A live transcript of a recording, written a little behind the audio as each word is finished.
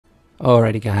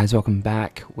Alrighty guys, welcome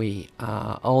back. We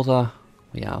are older,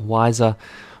 we are wiser.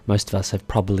 Most of us have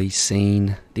probably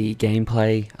seen the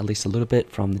gameplay, at least a little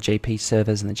bit, from the JP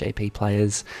servers and the JP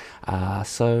players.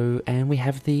 And we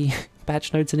have the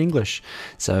patch notes in English.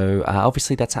 So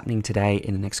obviously that's happening today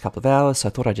in the next couple of hours, so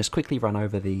I thought I'd just quickly run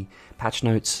over the patch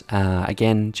notes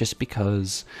again, just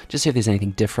see if there's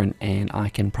anything different, and I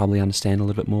can probably understand a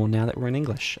little bit more now that we're in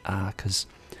English, because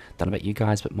I don't know about you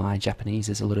guys, but my Japanese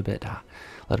is a little bit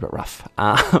rough.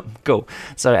 Cool.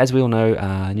 So as we all know,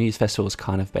 New Year's Festival is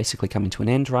kind of basically coming to an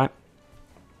end, right?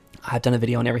 I've done a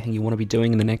video on everything you want to be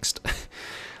doing in the next,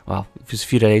 well, it was a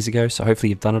few days ago, so hopefully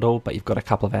you've done it all, but you've got a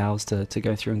couple of hours to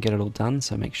go through and get it all done,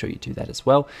 so make sure you do that as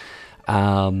well.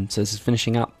 So this is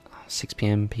finishing up 6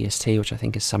 PM PST, which I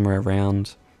think is somewhere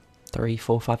around 3,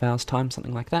 4, 5 hours time,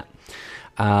 something like that.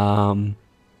 So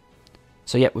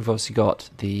yeah, we've obviously got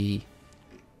the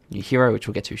new hero, which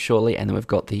we'll get to shortly, and then we've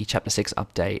got the Chapter 6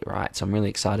 update, right? So I'm really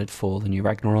excited for the new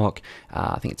RAGNAROK.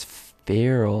 I think it's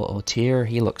Fear or Tyr.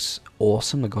 He looks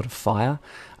awesome, the God of Fire.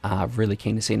 Really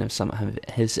keen to see some of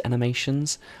his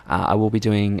animations. I will be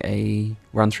doing a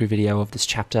run-through video of this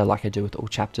chapter like I do with all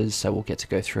chapters, so we'll get to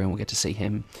go through and we'll get to see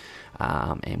him,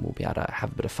 and we'll be able to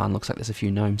have a bit of fun. Looks like there's a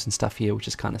few gnomes and stuff here, which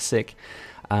is kind of sick.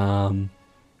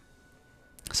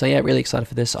 So yeah, really excited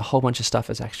for this. A whole bunch of stuff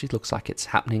looks like it's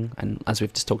happening, and as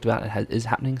we've just talked about, it is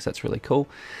happening, so that's really cool.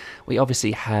 We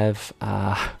obviously have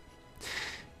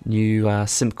new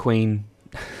Simp Queen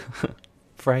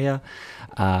Freya.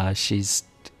 She's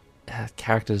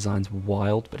character design's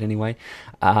wild, but anyway,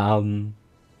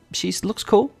 she looks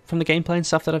cool from the gameplay and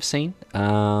stuff that I've seen.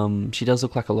 She does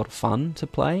look like a lot of fun to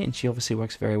play, and she obviously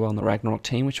works very well in the RAGNAROK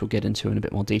team, which we'll get into in a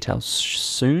bit more detail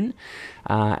soon.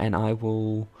 And I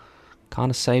will kind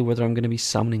of say whether I'm going to be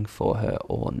summoning for her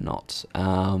or not.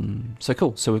 So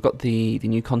cool. So we've got the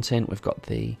new content. We've got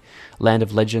the Land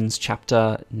of Legends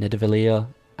chapter, Nidavellir.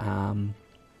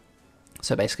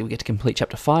 So basically we get to complete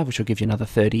chapter 5, which will give you another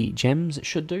 30 gems, it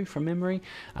should do, from memory.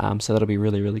 So that'll be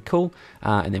really, really cool.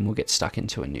 And then we'll get stuck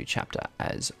into a new chapter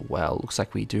as well. Looks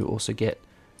like we do also get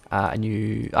a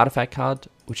new artifact card,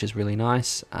 which is really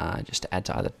nice, just to add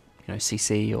to either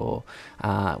CC or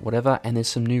whatever, and there's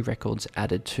some new records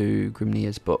added to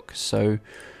Grimnir's book, so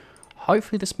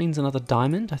hopefully this means another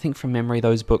diamond. I think from memory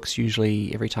those books,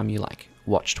 usually every time you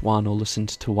watched one or listened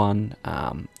to one,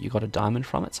 you got a diamond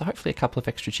from it, so hopefully a couple of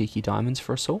extra cheeky diamonds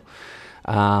for us all.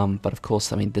 But of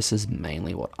course, I mean, this is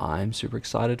mainly what I'm super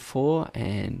excited for,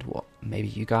 and what maybe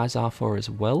you guys are for as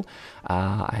well.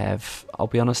 I'll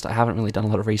be honest, I haven't really done a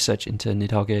lot of research into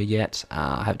Nidhogger yet.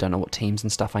 I don't know what teams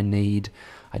and stuff I need.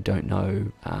 I don't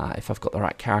know if I've got the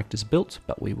right characters built,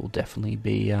 but we will definitely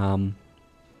be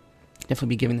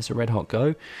giving this a red hot go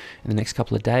in the next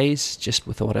couple of days, just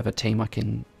with whatever team I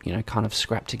can, kind of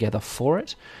scrap together for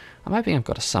it. I'm hoping I've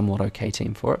got a somewhat okay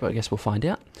team for it, but I guess we'll find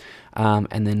out.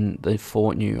 And then the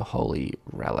 4 new Holy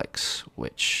Relics,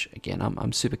 which, again,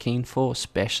 I'm super keen for,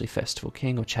 especially Festival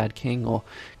King or Chad King or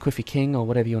Quiffy King or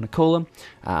whatever you want to call them.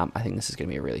 I think this is going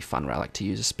to be a really fun relic to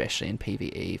use, especially in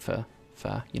PvE for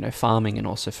farming, and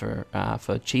also for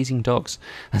cheesing dogs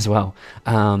as well.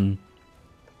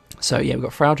 So yeah, we've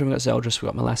got Fraldra, we've got Zeldris,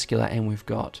 we've got Melascula, and we've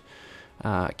got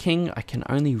King. I can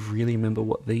only really remember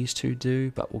what these two do,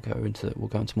 but we'll go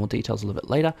into more details a little bit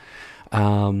later.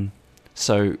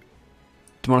 So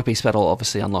Demonic Beast Battle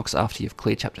obviously unlocks after you've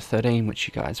cleared chapter 13, which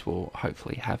you guys will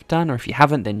hopefully have done, or if you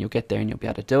haven't, then you'll get there and you'll be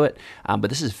able to do it. But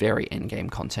this is very end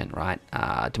game content, right?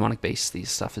 Demonic Beasts,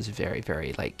 these stuff is very,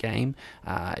 very late game.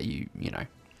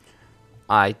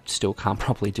 I still can't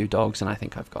properly do dogs, and I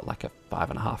think I've got like a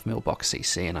 5.5 mil box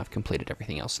CC, and I've completed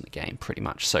everything else in the game pretty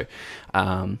much. So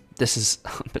this is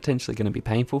potentially going to be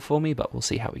painful for me, but we'll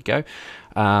see how we go.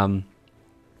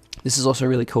 This is also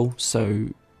really cool. So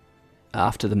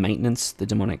after the maintenance, the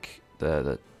demonic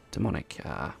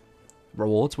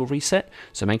rewards will reset.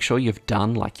 So make sure you've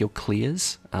done your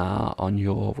clears on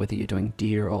your, whether you're doing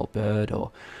deer or bird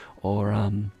or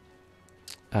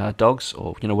dogs,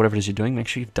 or whatever it is you're doing. Make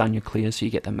sure you've done your clears so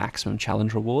you get the maximum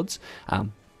challenge rewards,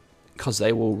 because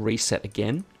they will reset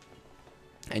again,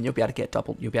 and you'll be able to get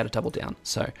double. You'll be able to double down.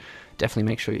 So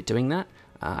definitely make sure you're doing that.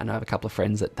 I know I have a couple of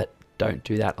friends that don't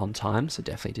do that on time, so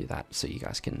definitely do that so you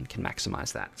guys can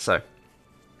maximize that. So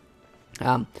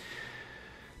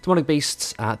Demonic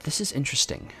Beasts. This is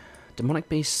interesting. Demonic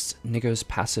Beasts, Nidhogger's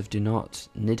passive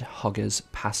Nidhogger's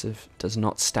passive does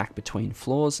not stack between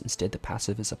floors. Instead, the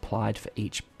passive is applied for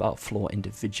each floor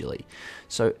individually.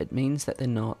 So it means that they're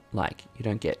not you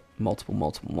don't get multiple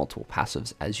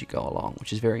passives as you go along,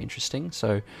 which is very interesting.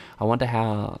 So I wonder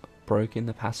how broken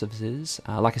the passives is.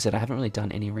 Like I said, I haven't really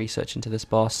done any research into this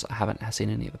boss. I haven't seen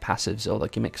any of the passives or the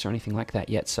gimmicks or anything like that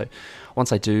yet. So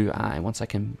once I do, and once I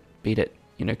can beat it,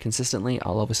 consistently,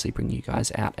 I'll obviously bring you guys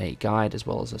out a guide as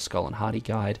well as a Skull and Hardy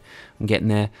guide. I'm getting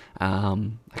there. I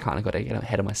kind of got to get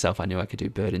ahead of myself. I knew I could do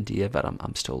Bird and Deer, but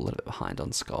I'm still a little bit behind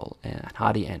on Skull and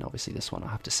Hardy, and obviously this one I'll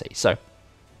have to see. So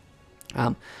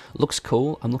looks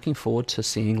cool. I'm looking forward to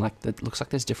seeing, looks like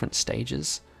there's different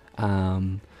stages.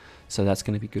 So that's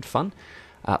going to be good fun.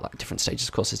 Like different stages,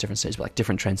 of course, there's different stages, but like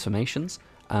different transformations.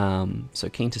 So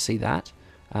keen to see that.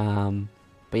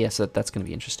 But yeah, so that's going to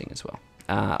be interesting as well.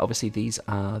 Obviously, these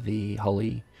are the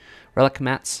Holy Relic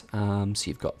mats. So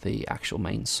you've got the actual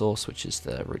main source, which is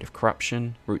the Roots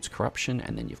Corruption,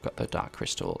 and then you've got the Dark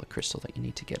Crystal, a crystal that you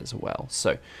need to get as well.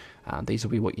 So these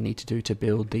will be what you need to do to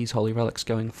build these Holy Relics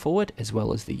going forward, as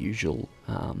well as the usual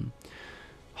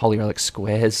Holy Relic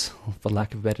squares, for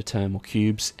lack of a better term, or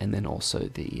cubes, and then also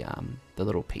the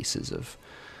little pieces of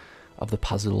the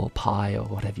puzzle or pie or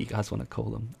whatever you guys want to call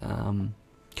them.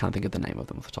 Can't think of the name of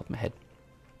them off the top of my head.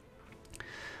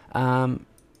 Add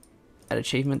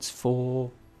achievements for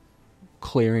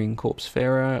clearing Corpse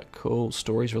Farer. Cool.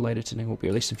 Stories related to them will be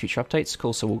released in future updates.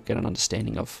 Cool. So we'll get an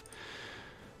understanding of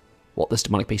what this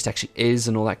demonic beast actually is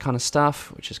and all that kind of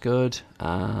stuff, which is good.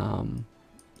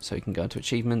 So you can go into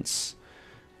achievements.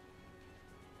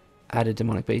 Added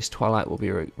demonic beast. Twilight will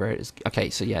be where it is. Okay,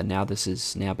 so yeah, now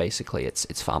basically it's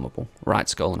farmable, right?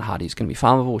 Skull and Hardy is going to be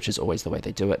farmable, which is always the way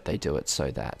they do it. They do it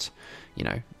so that,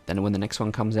 then when the next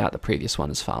one comes out, the previous one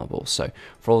is farmable. So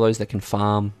for all those that can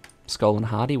farm Skull and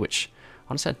Hardy, which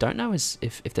honestly I don't know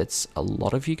if that's a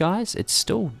lot of you guys, it's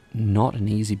still not an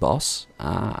easy boss,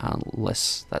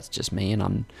 unless that's just me and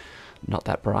I'm not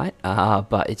that bright.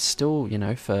 But it's still,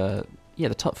 for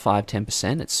the top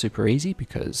 5-10%, it's super easy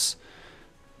because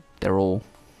they're all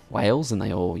whales and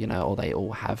they all, or they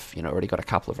all have, already got a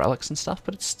couple of relics and stuff,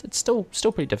 but it's still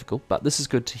pretty difficult. But this is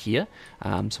good to hear.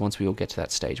 So once we all get to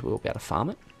that stage, we'll be able to farm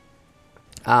it.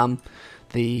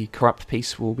 The corrupt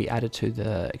piece will be added to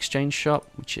the exchange shop,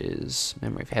 which is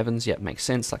Memory of Heavens. Yep, makes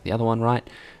sense, like the other one, right?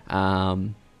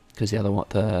 Because the other one,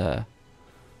 the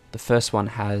first one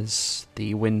has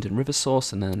the wind and river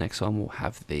source, and then the next one will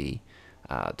have the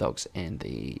dogs and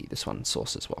this one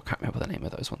source as well. I can't remember the name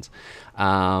of those ones.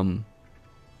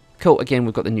 Cool. Again,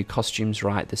 we've got the new costumes,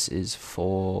 right? This is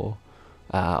for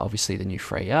obviously the new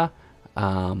Freya.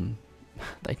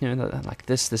 They know that like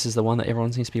this is the one that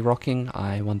everyone seems to be rocking.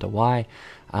 I wonder why.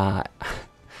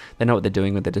 They know what they're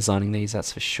doing when they're designing these,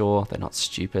 that's for sure. They're not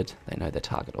stupid. They know their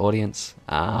target audience.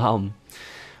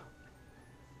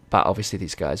 But obviously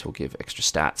these guys will give extra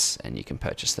stats and you can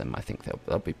purchase them. I think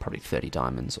they'll be probably 30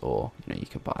 diamonds, or you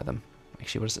can buy them.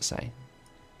 Actually, what does it say?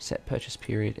 Set purchase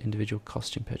period, individual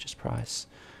costume purchase price,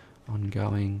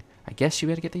 ongoing. I guess you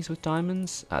better get these with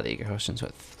diamonds. There you go, costumes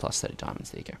with plus 30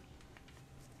 diamonds. There you go.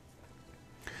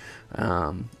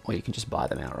 Or you can just buy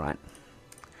them outright.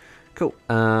 Cool.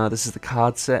 This is the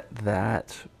card set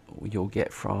that you'll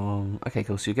get from... Okay,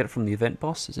 cool. So you'll get it from the event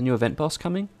boss. There's a new event boss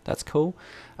coming. That's cool.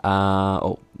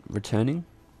 Returning.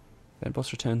 Event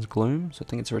boss returns Gloom. So I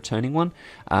think it's a returning one.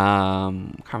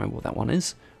 Can't remember what that one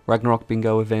is. Ragnarok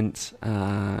bingo event.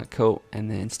 Cool. And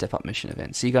then step up mission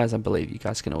event. So you guys, I believe you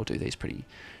guys can all do these pretty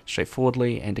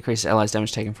straightforwardly. And decreases allies'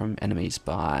 damage taken from enemies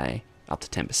by up to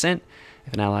 10%.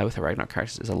 If an ally with a Ragnarok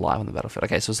character is alive on the battlefield.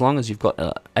 Okay, so as long as you've got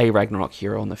a Ragnarok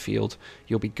hero on the field,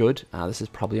 you'll be good. This is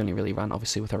probably only really run,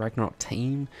 obviously, with a Ragnarok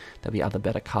team. There'll be other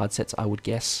better card sets, I would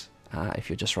guess, if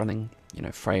you're just running,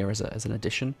 Freya as an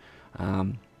addition.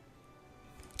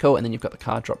 Cool, and then you've got the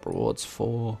card drop rewards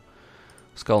for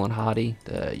Skull and Hardy,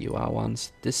 the UR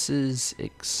ones. This is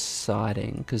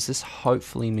exciting, because this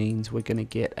hopefully means we're going to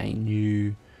get a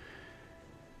new,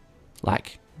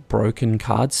 broken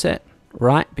card set.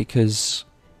 Right, because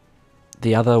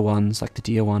the other ones, like the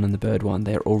deer one and the bird one,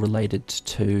 they're all related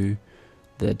to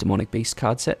the demonic beast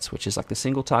card sets, which is like the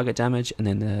single target damage and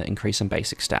then the increase in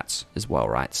basic stats as well,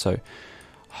 right? So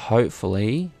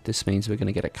hopefully this means we're going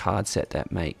to get a card set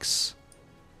that makes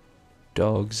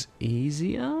dogs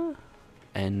easier,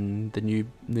 and the new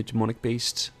demonic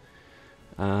beast,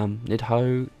 I'm just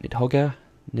going to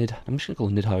call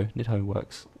it Nidho. Nidho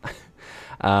works.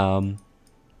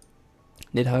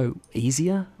 Nidho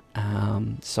easier,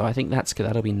 so I think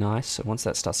that'll be nice. So once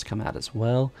that starts to come out as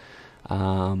well,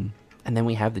 and then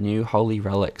we have the new Holy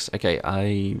Relics. Okay,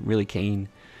 I'm really keen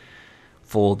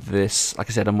for this. Like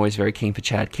I said, I'm always very keen for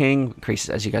Chad King. Increases,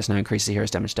 as you guys know, increases the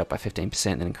hero's damage dealt by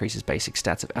 15%, and increases basic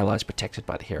stats of allies protected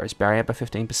by the hero's barrier by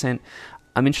 15%.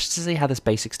 I'm interested to see how this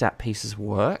basic stat pieces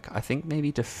work. I think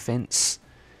maybe defense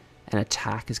and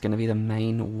attack is going to be the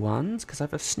main ones, because I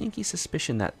have a sneaky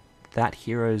suspicion that that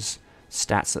hero's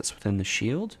stats that's within the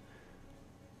shield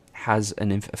has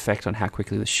an effect on how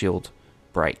quickly the shield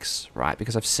breaks, right?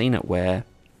 Because I've seen it where,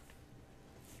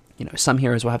 you know, some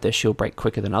heroes will have their shield break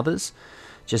quicker than others,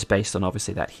 just based on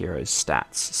obviously that hero's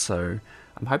stats. So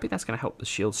I'm hoping that's going to help the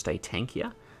shield stay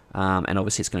tankier, and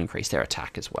obviously it's going to increase their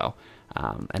attack as well.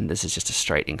 And this is just a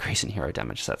straight increase in hero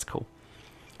damage, so that's cool.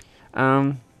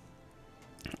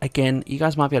 Again, you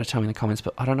guys might be able to tell me in the comments,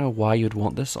 but I don't know why you'd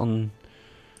want this on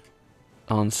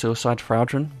Suicide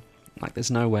Frowdron. Like,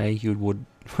 there's no way you would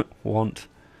want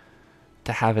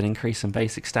to have an increase in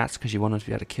basic stats because you want it to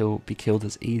be able to be killed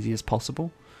as easy as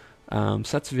possible. So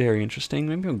that's very interesting.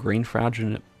 Maybe on Green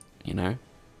Frowdron, you know,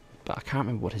 but I can't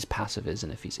remember what his passive is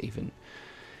and if he's even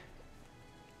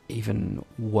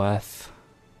worth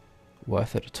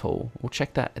it at all. We'll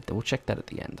check that. We'll check that at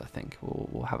the end. I think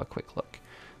we'll have a quick look.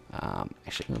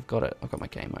 Actually, I've got my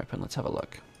game open. Let's have a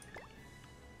look.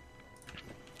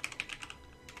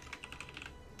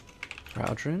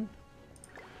 Frowdron.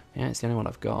 Yeah, it's the only one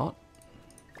I've got.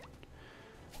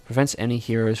 Prevents any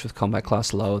heroes with combat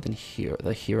class lower than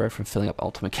the hero from filling up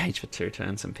ultimate gauge for 2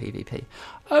 turns in PvP.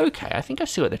 Okay, I think I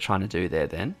see what they're trying to do there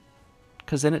then.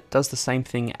 Because then it does the same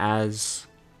thing as...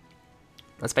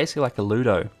 That's basically like a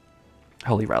Ludo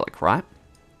Holy Relic, right?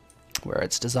 Where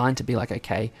it's designed to be like,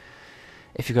 okay,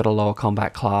 if you've got a lower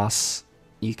combat class,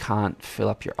 you can't fill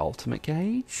up your ultimate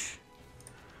gauge.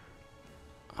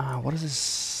 What is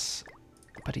this?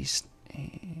 But he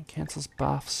cancels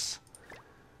buffs,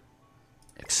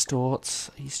 extorts.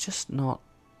 He's just not.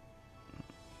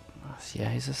 Yeah,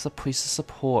 he's a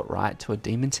support, right, to a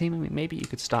demon team. I mean, maybe you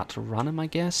could start to run him, I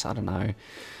guess. I don't know.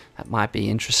 That might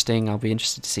be interesting. I'll be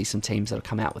interested to see some teams that'll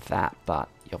come out with that, but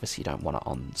obviously you don't want it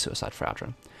on Suicide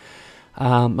Frowdron.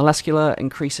 Molescular,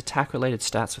 increase attack-related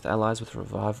stats with allies with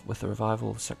the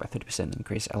revival set by 30%,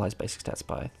 increase allies' basic stats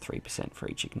by 3% for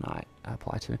each ignite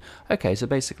apply to. Okay, so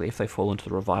basically if they fall into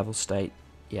the revival state,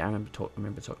 yeah, I remember talking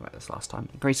about this last time.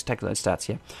 Increase attack-related stats,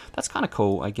 yeah, that's kind of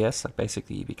cool, I guess. Like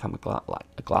basically you become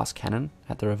a glass cannon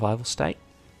at the revival state.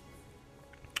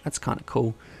 That's kind of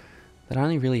cool. That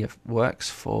only really works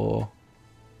for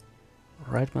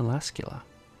Red Molescular,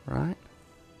 right?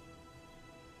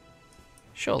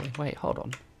 Surely, wait, hold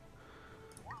on.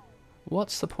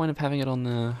 What's the point of having it on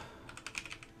the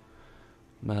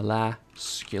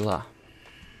Molescular?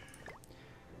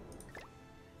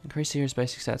 Increase the hero's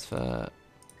basic stats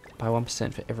by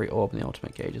 1% for every orb in the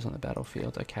ultimate gauges on the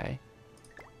battlefield. Okay.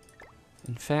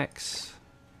 Infects.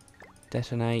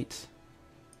 Detonate.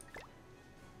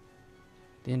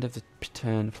 The end of the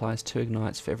turn applies 2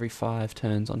 ignites for every 5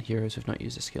 turns on heroes who've not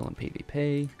used a skill in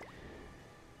PvP.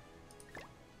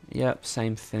 Yep,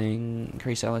 same thing.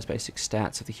 Increase allies' basic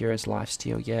stats of the hero's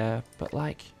lifesteal, yeah, but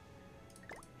like,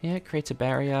 yeah, it creates a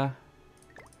barrier.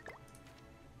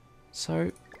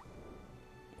 So,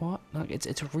 what? Like,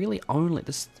 it's really only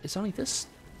this. It's only this.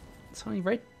 It's only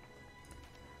red.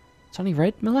 It's only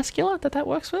red Molescular that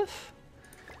works with.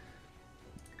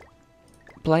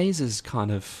 Blaze is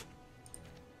kind of.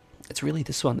 It's really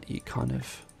this one that you kind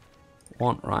of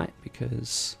want, right?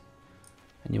 Because,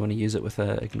 and you want to use it with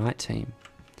a ignite team.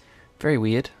 Very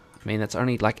weird. I mean, that's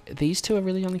only, like, these two are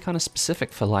really only kind of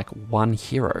specific for, like, one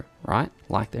hero, right?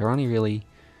 Like, they're only really...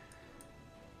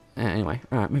 Anyway,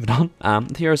 alright, moving on.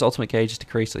 The hero's ultimate gauge is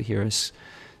decreased, so the hero's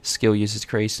skill use is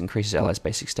decreased, increases allies'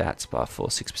 basic stats by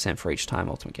 6% for each time,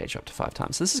 ultimate gauge up to 5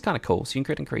 times. So this is kind of cool. So you can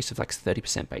create an increase of, like,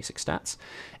 30% basic stats.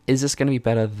 Is this going to be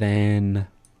better than,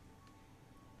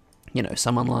 you know,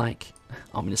 someone like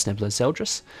Ominous Nebula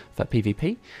Zeldris for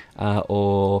PvP,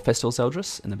 or Festival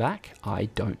Zeldris in the back? I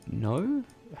don't know,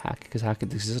 because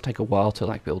this will take a while to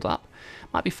like build up.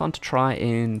 Might be fun to try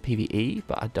in PvE,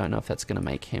 but I don't know if that's going to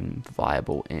make him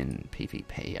viable in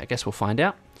PvP. I guess we'll find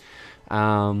out.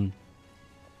 I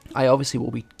obviously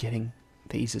will be getting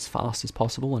these as fast as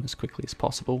possible and as quickly as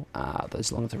possible,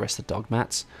 as long as the rest of the dog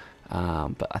mats.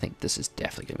 But I think this is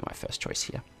definitely going to be my first choice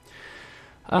here.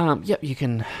 Yep, you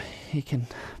can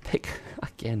pick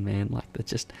again, man. Like they're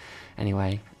just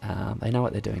anyway. They know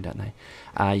what they're doing, don't they?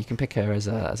 You can pick her as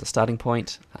a starting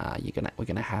point. We're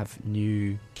gonna have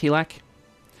new Keylak,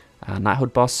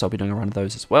 Knighthood boss. So I'll be doing a run of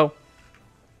those as well.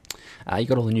 You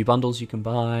got all the new bundles you can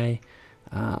buy.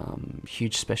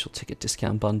 Huge special ticket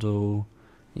discount bundle.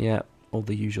 Yep, all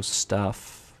the usual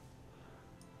stuff.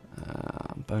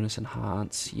 Bonus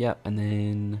enhance. Yep, and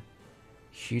then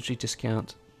hugely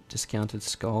discounted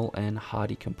skull and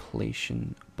hardy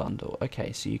completion bundle.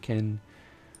 Okay, so you can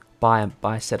buy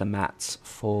a set of mats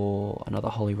for another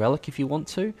holy relic if you want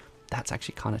to. That's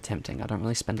actually kind of tempting. I don't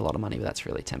really spend a lot of money, but that's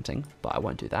really tempting, but I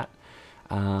won't do that.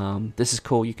 This is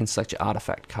cool. You can select your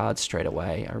artifact cards straight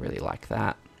away. I really like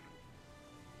that.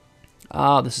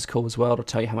 This is cool as well. It'll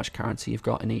tell you how much currency you've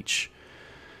got in each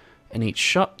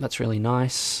shop. That's really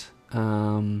nice.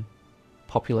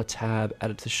 Popular tab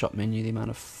added to the shop menu. The amount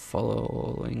of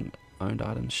following owned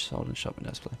items sold in shop and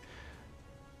display.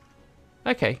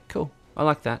 Okay, cool. I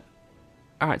like that.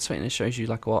 All right, sweet. And it shows you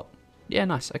like what? Yeah,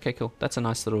 nice. Okay, cool. That's a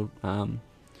nice little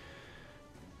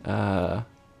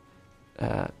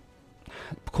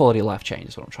quality of life change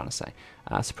is what I'm trying to say.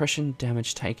 Suppression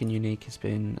damage taken unique has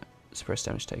been suppressed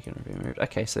damage taken removed.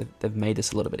 Okay, so they've made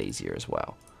this a little bit easier as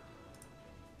well.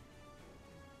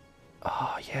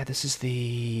 Oh yeah, this is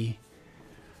the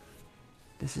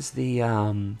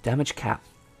damage cap.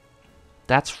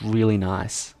 That's really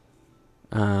nice.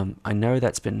 I know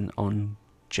that's been on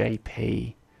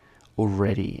JP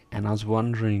already, and I was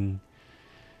wondering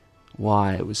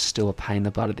why it was still a pain in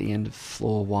the butt at the end of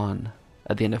floor 1.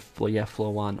 At the end of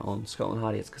floor 1 on Scotland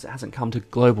Hardy. It's because it hasn't come to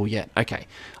global yet. Okay,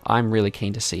 I'm really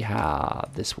keen to see how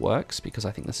this works, because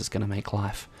I think this is going to make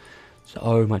life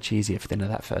so much easier for the end of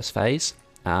that first phase,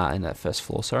 in that first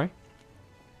floor, sorry.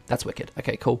 That's wicked.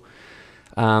 Okay, cool.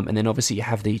 And then obviously you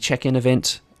have the check-in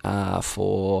event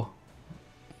for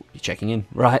you checking in,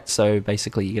 right? So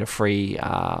basically you get a free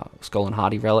Scotland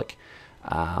Hardy relic.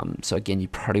 So again, you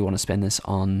probably want to spend this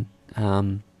on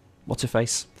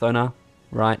what's-her-face, Thonar,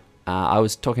 right? I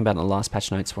was talking about in the last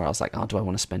patch notes where I was like, oh, do I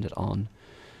want to spend it on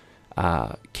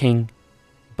King?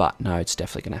 But no, it's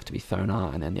definitely going to have to be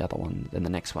Thonar, and then the other one, then the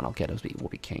next one I'll get will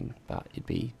be King. But it'd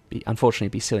be unfortunately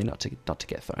it'd be silly not to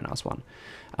get Thonar's one.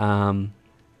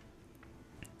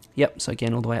 Yep. So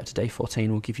again, all the way up to day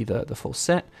 14, we'll give you the full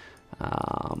set.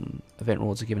 Event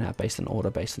rewards are given out based on order,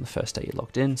 based on the first day you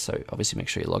logged in. So obviously make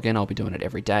sure you log in. I'll be doing it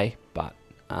every day, but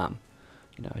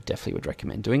you know, I definitely would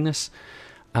recommend doing this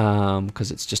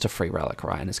because it's just a free relic,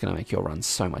 right? And it's going to make your runs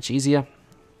so much easier.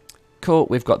 Cool.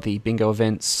 We've got the bingo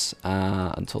events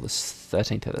until the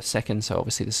 13th of the 2nd. So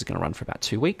obviously this is going to run for about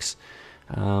 2 weeks.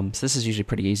 So this is usually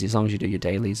pretty easy. As long as you do your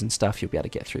dailies and stuff, you'll be able to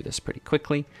get through this pretty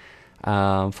quickly.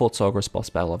 Fort Sorgress boss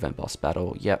battle, event boss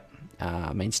battle. Yep.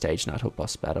 Main stage Nighthook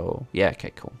boss battle. Yeah,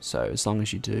 okay, cool. So as long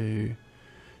as you do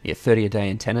 30 a day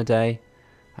and 10 a day.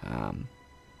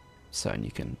 So and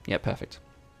you can, yeah, perfect.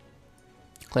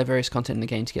 Clear various content in the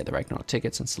game to get the RAGNAROK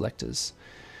tickets and selectors.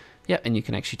 Yep, and you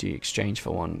can actually do exchange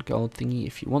for 1 gold thingy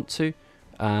if you want to.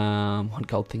 1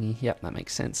 gold thingy, yep, that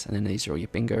makes sense. And then these are all your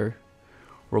bingo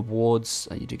rewards.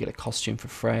 You do get a costume for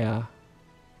Freya.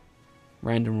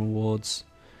 Random rewards.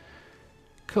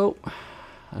 Cool.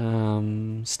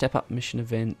 Step up mission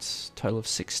event, total of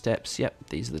 6 steps. Yep,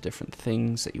 these are the different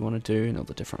things that you want to do and all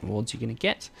the different rewards you're going to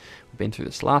get. We've been through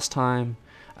this last time.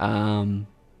 The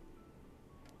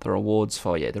rewards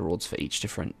for each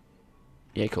different,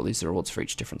 yeah, cool, these are the rewards for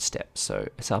each different step. So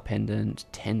SR pendant,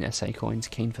 10 SA coins,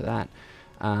 keen for that.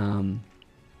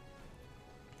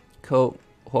 Cool.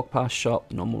 Hawk Pass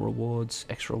shop, normal rewards,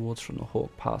 extra rewards from the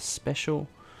Hawk Pass special.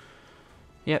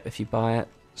 Yep, if you buy it,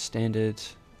 standard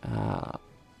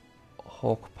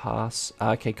Hawk Pass.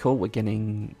 Okay, cool. We're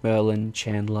getting Merlin,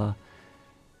 Chandler,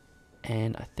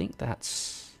 and I think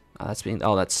that's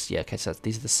yeah. Okay, so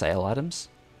these are the sale items.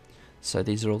 So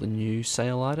these are all the new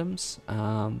sale items.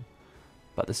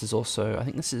 But this is also, I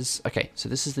think this is okay. So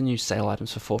this is the new sale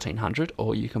items for 1400,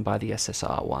 or you can buy the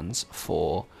SSR ones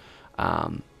for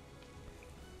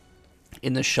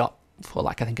in the shop for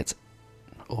like, I think it's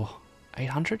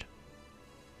 800.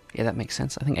 Yeah, that makes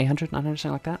sense. I think 800, 900,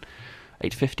 something like that.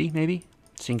 850 maybe.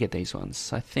 So you can get these ones.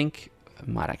 So I think it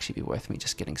might actually be worth me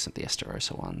just getting some of the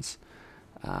Esterosa ones.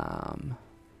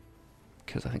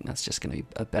 Because I think that's just going to be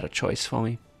a better choice for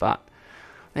me. But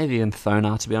maybe even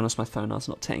Thonar, to be honest. My Thonar's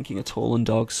not tanking at all in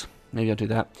dogs. Maybe I'll do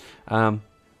that.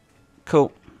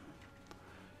 Cool.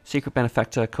 Secret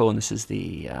Benefactor, cool. And this is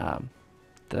the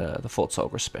Fort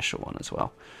Sorgress special one as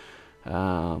well.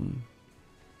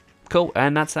 Cool,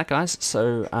 and that's that, guys.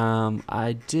 So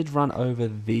I did run over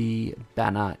the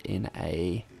banner in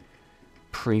a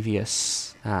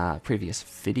previous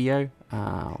video.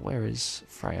 Where is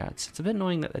Freya? It's a bit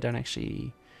annoying that they don't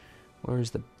actually. Where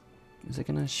is the? Is it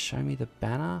gonna show me the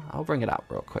banner? I'll bring it up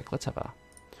real quick. Let's have a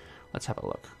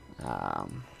look. There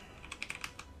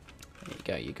you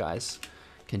go. You guys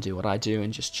can do what I do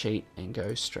and just cheat and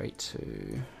go straight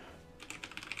to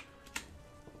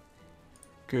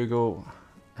Google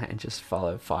and just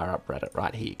fire up Reddit.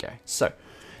 Right, here you go. So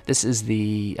this is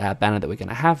the banner that we're going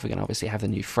to have. We're going to obviously have the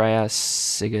new Freya,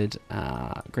 Sigurd,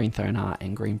 Green Thonar,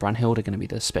 and Green Brunhild are going to be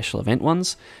the special event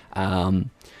ones. I'm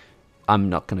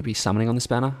not going to be summoning on this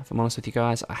banner, if I'm honest with you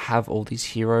guys. I have all these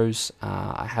heroes.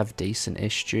 I have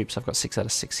decent-ish dupes. I've got 6 out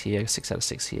of 6 here, 6 out of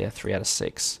 6 here, 3 out of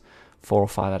 6, 4 or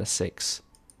 5 out of 6.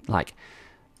 Like,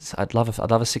 I'd love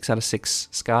a 6 out of 6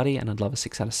 Skadi, and I'd love a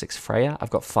 6 out of 6 Freya. I've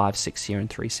got 5/6 here and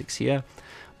 3/6 here,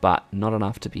 but not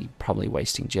enough to be probably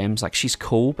wasting gems. Like, she's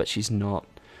cool, but she's not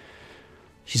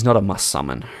a must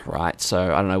summon, right?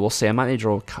 So I don't know. We'll see. I might need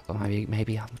to draw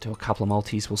maybe I'll do a couple of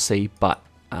multis. We'll see, but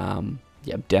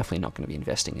yeah, I'm definitely not going to be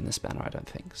investing in this banner, I don't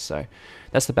think. So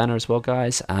that's the banner as well,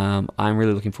 guys. I'm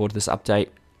really looking forward to this update.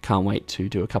 Can't wait to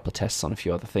do a couple of tests on a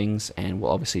few other things, and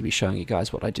we'll obviously be showing you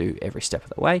guys what I do every step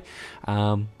of the way.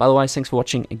 By the way, thanks for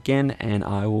watching again, and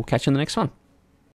I will catch you in the next one.